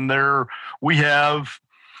around and we have.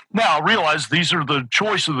 Now, I realize these are the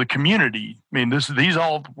choice of the community. I mean, these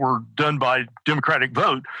all were done by Democratic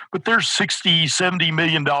vote, but there's $60, $70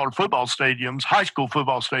 million football stadiums, high school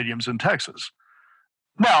football stadiums in Texas.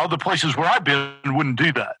 Now, the places where I've been wouldn't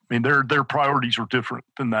do that. I mean, their priorities are different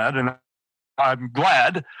than that, and I'm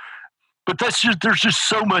glad. But there's just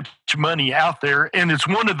so much money out there, and it's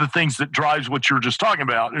one of the things that drives what you're just talking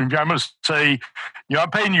about. And I'm going to say,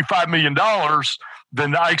 I'm paying you $5 million,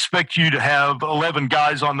 then I expect you to have 11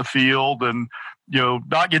 guys on the field and,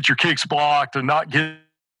 not get your kicks blocked and not get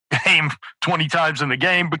game 20 times in the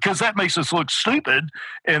game, because that makes us look stupid.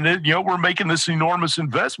 And then, we're making this enormous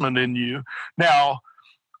investment in you. Now,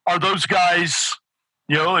 are those guys,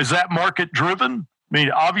 is that market driven? I mean,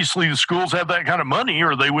 obviously the schools have that kind of money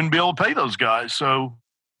or they wouldn't be able to pay those guys. So,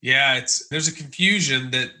 yeah, there's a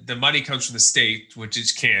confusion that the money comes from the state, which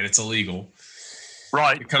it's illegal.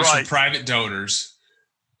 Right. It comes from private donors,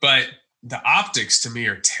 but the optics to me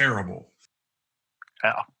are terrible.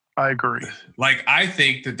 Yeah, I agree. Like, I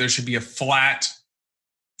think that there should be a flat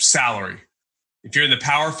salary. If you're in the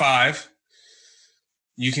Power 5,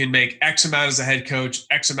 you can make X amount as a head coach,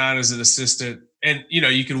 X amount as an assistant, and,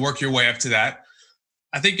 you can work your way up to that.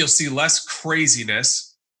 I think you'll see less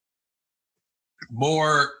craziness,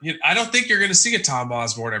 more. I don't think you're going to see a Tom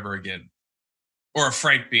Osborne ever again or a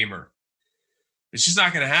Frank Beamer. It's just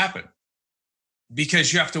not going to happen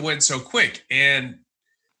because you have to win so quick. And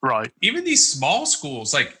even these small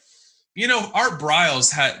schools, like, Art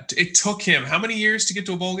Briles it took him how many years to get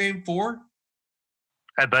to a bowl game? 4?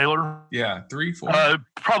 At Baylor? Yeah, 3, 4.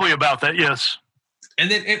 Probably about that, yes.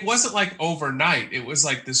 And then it wasn't like overnight. It was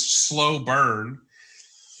like this slow burn.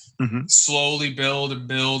 Mm-hmm. Slowly build and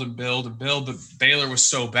build and build and build. But Baylor was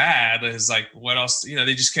so bad. It's like, what else?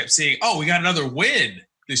 They just kept saying, oh, we got another win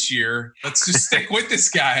this year. Let's just stick with this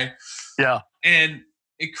guy. Yeah. And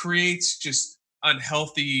it creates just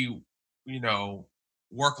unhealthy,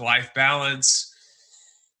 work-life balance.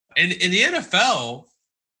 And in the NFL,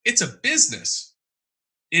 it's a business.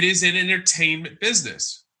 It is an entertainment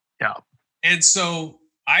business. Yeah. And so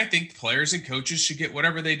I think players and coaches should get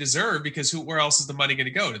whatever they deserve, because where else is the money going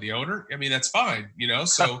to go? To the owner? I mean, that's fine,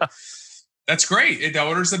 so that's great. The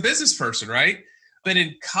owner's the business person, right? But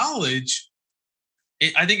in college,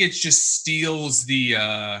 I think it just steals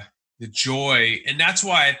the joy. And that's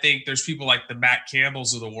why I think there's people like the Matt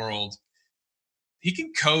Campbells of the world. He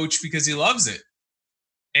can coach because he loves it.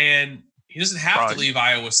 And he doesn't have to leave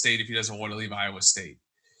Iowa State if he doesn't want to leave Iowa State.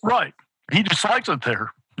 Right. He just likes it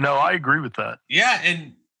there. No, I agree with that. Yeah,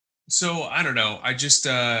 and so I don't know. I just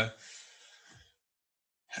I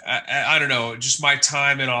don't know. Just my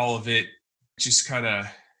time and all of it. just kind of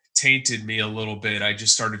tainted me a little bit. I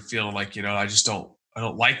just started feeling like, I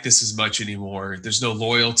don't like this as much anymore. There's no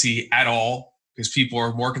loyalty at all because people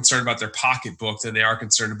are more concerned about their pocketbook than they are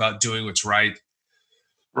concerned about doing what's right.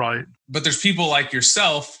 Right. But there's people like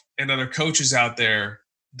yourself and other coaches out there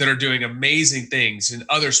that are doing amazing things in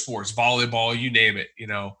other sports, volleyball, you name it,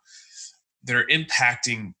 that are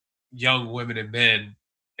impacting young women and men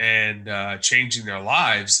and changing their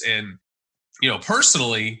lives. And,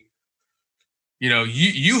 personally,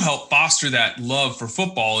 you helped foster that love for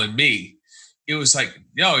football in me. It was like,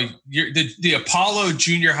 the Apollo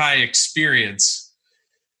junior high experience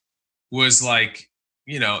was like,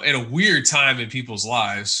 at a weird time in people's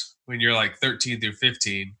lives when you're like 13 through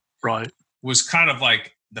 15, right, was kind of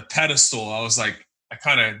like the pedestal. I was like, I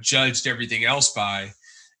kind of judged everything else by,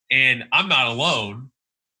 and I'm not alone.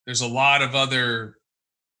 There's a lot of other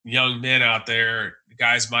young men out there,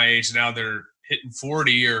 guys my age now, that are hitting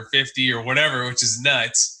 40 or 50 or whatever, which is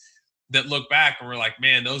nuts, that look back and we're like,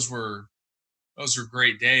 man, those were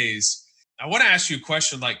great days. I want to ask you a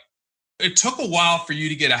question. Like, it took a while for you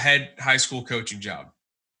to get a head high school coaching job.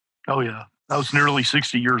 Oh yeah. I was nearly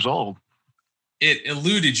 60 years old. It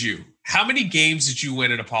eluded you. How many games did you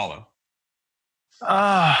win at Apollo?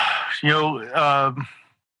 I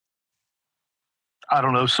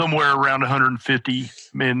don't know, somewhere around 150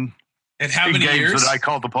 men. And how many games years that I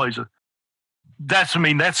called the plays? I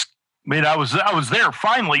was there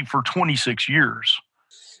finally for 26 years.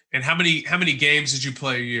 And how many games did you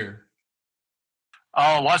play a year?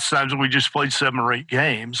 Oh, lots of times we just played 7 or 8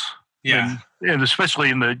 games. Yeah. And especially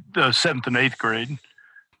in the 7th and 8th grade.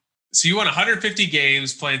 So you won 150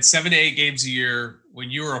 games, playing 7 to 8 games a year when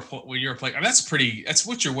you were playing. I mean, that's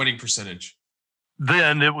what's your winning percentage?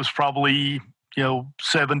 Then it was probably,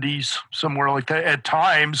 70s, somewhere like that. At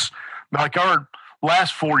times, like our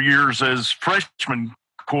last 4 years as freshman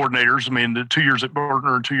coordinators, the 2 years at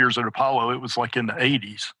Bartner and 2 years at Apollo, it was like in the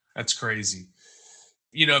 80s. That's crazy.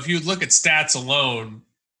 If you look at stats alone,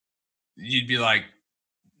 you'd be like,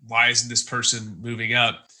 why isn't this person moving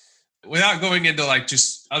up? Without going into like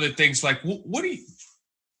just other things, like what do you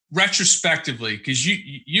retrospectively, because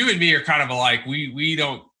you and me are kind of alike.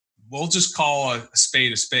 We'll just call a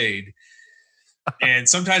spade a spade. And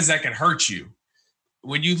sometimes that can hurt you.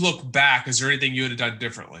 When you look back, is there anything you would have done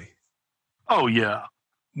differently? Oh yeah.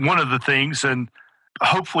 One of the things, and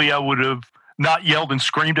hopefully I would have not yelled and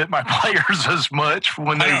screamed at my players as much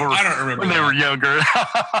when they were younger.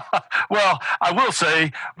 Well, I will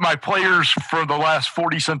say my players for the last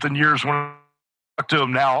 40-something years, when I talk to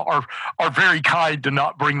them now, are very kind to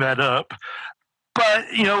not bring that up. But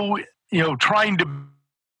trying to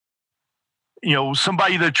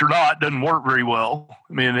somebody that you're not doesn't work very well.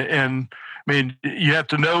 You have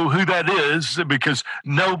to know who that is, because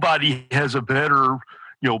nobody has a better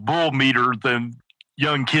bull meter than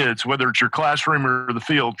young kids, whether it's your classroom or the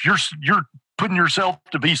field. You're putting yourself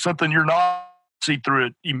to be something you're not, see through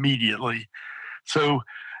it immediately. So,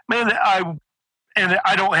 man, I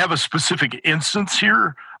don't have a specific instance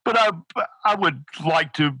here, but I would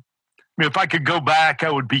like to. If I could go back,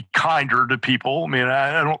 I would be kinder to people.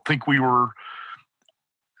 I don't think we were,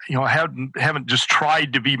 haven't just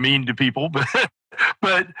tried to be mean to people,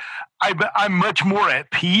 but I'm much more at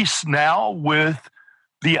peace now with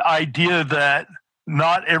the idea that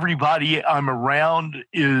not everybody I'm around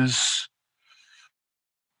is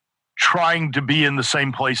trying to be in the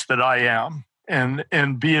same place that I am,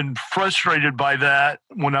 and being frustrated by that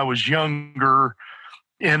when I was younger.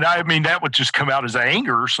 And that would just come out as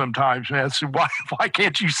anger sometimes. Man, so why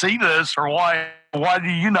can't you see this? Or why do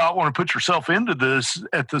you not want to put yourself into this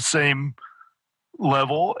at the same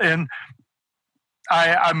level? And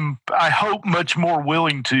I hope much more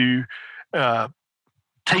willing to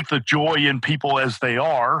take the joy in people as they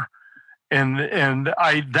are. And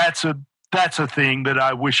that's a thing that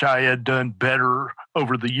I wish I had done better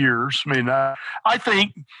over the years. I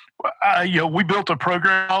think, we built a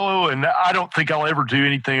program, and I don't think I'll ever do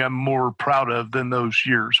anything I'm more proud of than those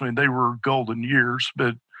years. They were golden years,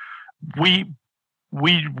 but we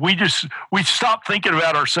stopped thinking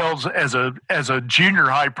about ourselves as a junior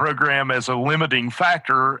high program as a limiting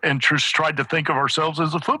factor, and just tried to think of ourselves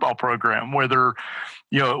as a football program, whether,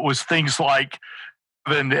 it was things like,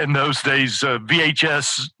 in those days,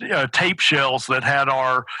 VHS tape shells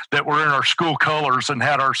that were in our school colors and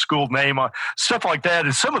had our school name on, stuff like that.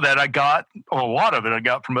 And some of that a lot of it I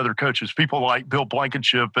got from other coaches, people like Bill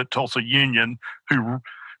Blankenship at Tulsa Union, who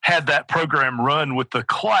had that program run with the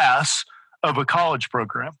class of a college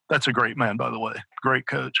program. That's a great man, by the way. Great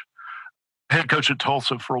coach. Head coach at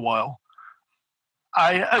Tulsa for a while.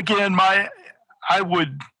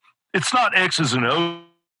 It's not X's and O's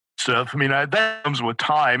stuff. I mean, that comes with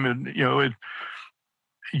time, and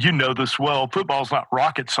you know this well. Football's not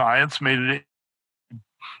rocket science. I mean,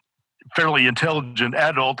 fairly intelligent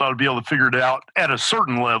adult ought to be able to figure it out at a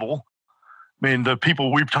certain level. I mean, the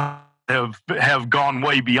people we've taught have gone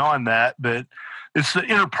way beyond that, but it's the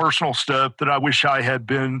interpersonal stuff that I wish I had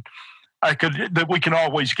been. That we can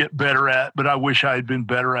always get better at, but I wish I had been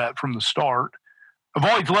better at from the start. I've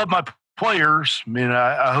always loved my players. I mean,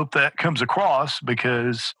 I hope that comes across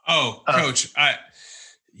because. Oh, Coach,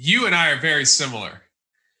 you and I are very similar.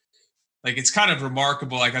 Like, it's kind of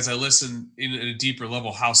remarkable, like, as I listen in a deeper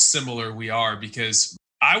level, how similar we are, because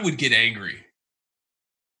I would get angry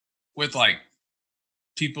with, like,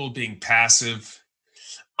 people being passive.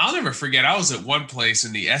 I'll never forget, I was at one place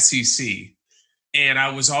in the SEC, and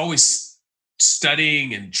I was always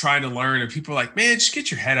studying and trying to learn, and people were like, man, just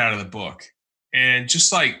get your head out of the book. And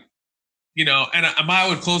just like, and I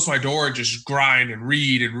would close my door and just grind and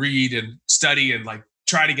read and study and like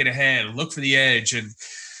try to get ahead and look for the edge. And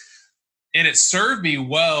it served me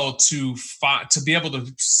well to be able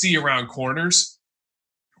to see around corners.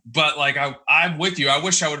 But like, I'm with you. I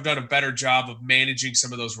wish I would have done a better job of managing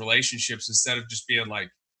some of those relationships instead of just being like,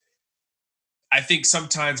 I think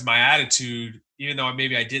sometimes my attitude, even though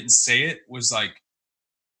maybe I didn't say it, was like,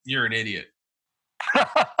 you're an idiot.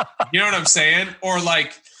 You know what I'm saying? Or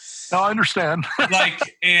like, no, I understand.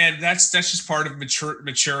 And that's just part of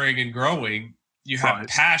maturing and growing. You have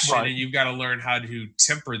passion, and you've got to learn how to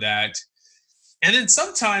temper that. And then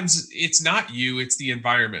sometimes it's not you, it's the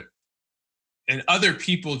environment. And other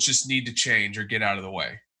people just need to change or get out of the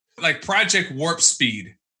way. Like Project Warp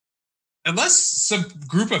Speed. Unless some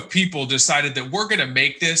group of people decided that we're going to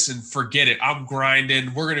make this and forget it, I'm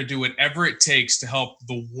grinding, we're going to do whatever it takes to help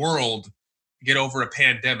the world get over a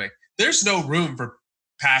pandemic, there's no room for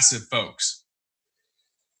passive folks.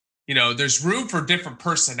 There's room for different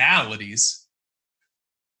personalities,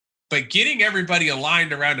 but getting everybody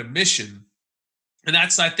aligned around a mission. And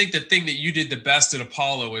that's, I think, the thing that you did the best at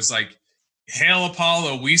Apollo is like, hail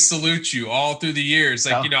Apollo, we salute you all through the years.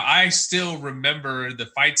 Like, I still remember the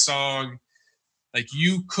fight song. Like,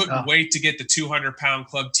 you couldn't wait to get the 200-pound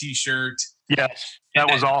club t-shirt. Yes,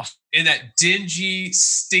 that was awesome. In that dingy,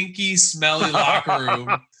 stinky, smelly locker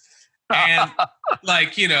room. And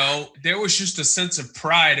like, there was just a sense of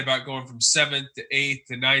pride about going from 7th to 8th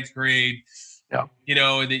to 9th grade. Yeah.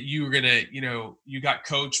 And that you were going to, you got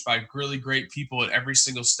coached by really great people at every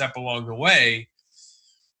single step along the way.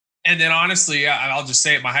 And then honestly, I'll just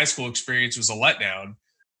say it, my high school experience was a letdown,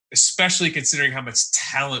 especially considering how much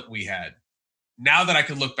talent we had. Now that I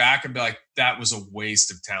can look back and be like, that was a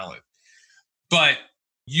waste of talent. But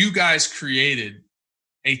you guys created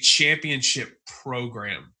a championship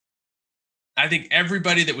program. I think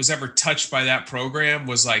everybody that was ever touched by that program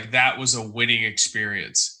was like, that was a winning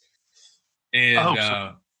experience.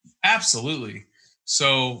 And absolutely.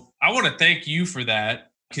 So I want to thank you for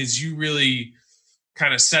that, because you really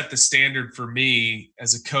kind of set the standard for me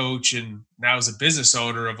as a coach and now as a business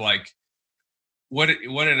owner of like what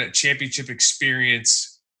a championship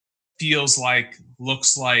experience feels like,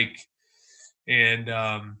 looks like. And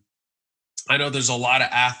I know there's a lot of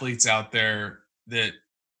athletes out there that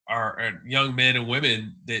are young men and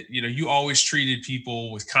women that, you always treated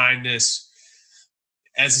people with kindness.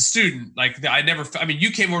 As a student, like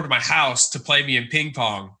you came over to my house to play me in ping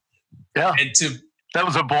pong. Yeah. And that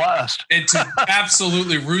was a blast. And to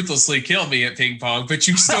absolutely ruthlessly kill me at ping pong, but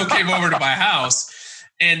you still came over to my house.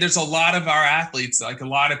 And there's a lot of our athletes, like a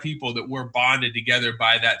lot of people that were bonded together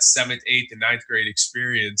by that 7th, 8th, and 9th grade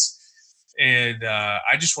experience. And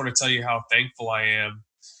I just want to tell you how thankful I am.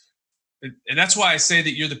 And that's why I say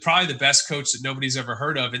that you're probably the best coach that nobody's ever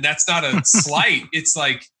heard of. And that's not a slight. It's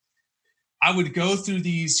like, I would go through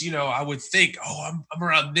these, I would think, I'm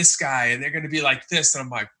around this guy and they're going to be like this. And I'm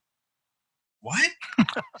like, what?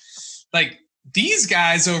 Like, these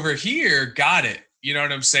guys over here got it. You know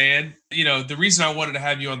what I'm saying? The reason I wanted to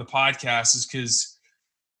have you on the podcast is because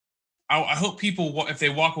I hope people, if they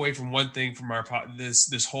walk away from one thing from our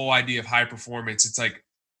this whole idea of high performance, it's like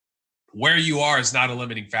where you are is not a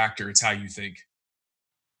limiting factor. It's how you think.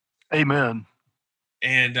 Amen.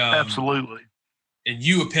 And absolutely. And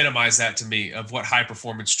you epitomize that to me of what high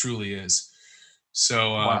performance truly is.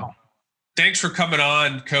 So wow. Thanks for coming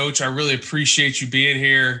on, Coach. I really appreciate you being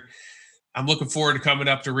here. I'm looking forward to coming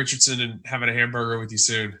up to Richardson and having a hamburger with you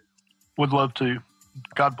soon. Would love to.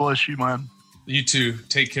 God bless you, man. You too.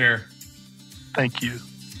 Take care. Thank you.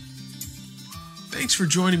 Thanks for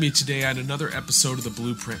joining me today on another episode of the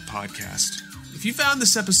Blueprint Podcast. If you found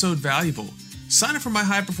this episode valuable, sign up for my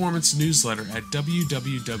high performance newsletter at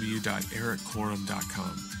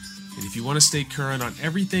www.ericquorum.com. And if you want to stay current on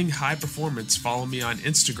everything high performance, follow me on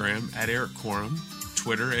Instagram at Eric Quorum,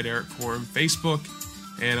 Twitter at Eric Quorum, Facebook,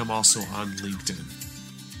 and I'm also on LinkedIn.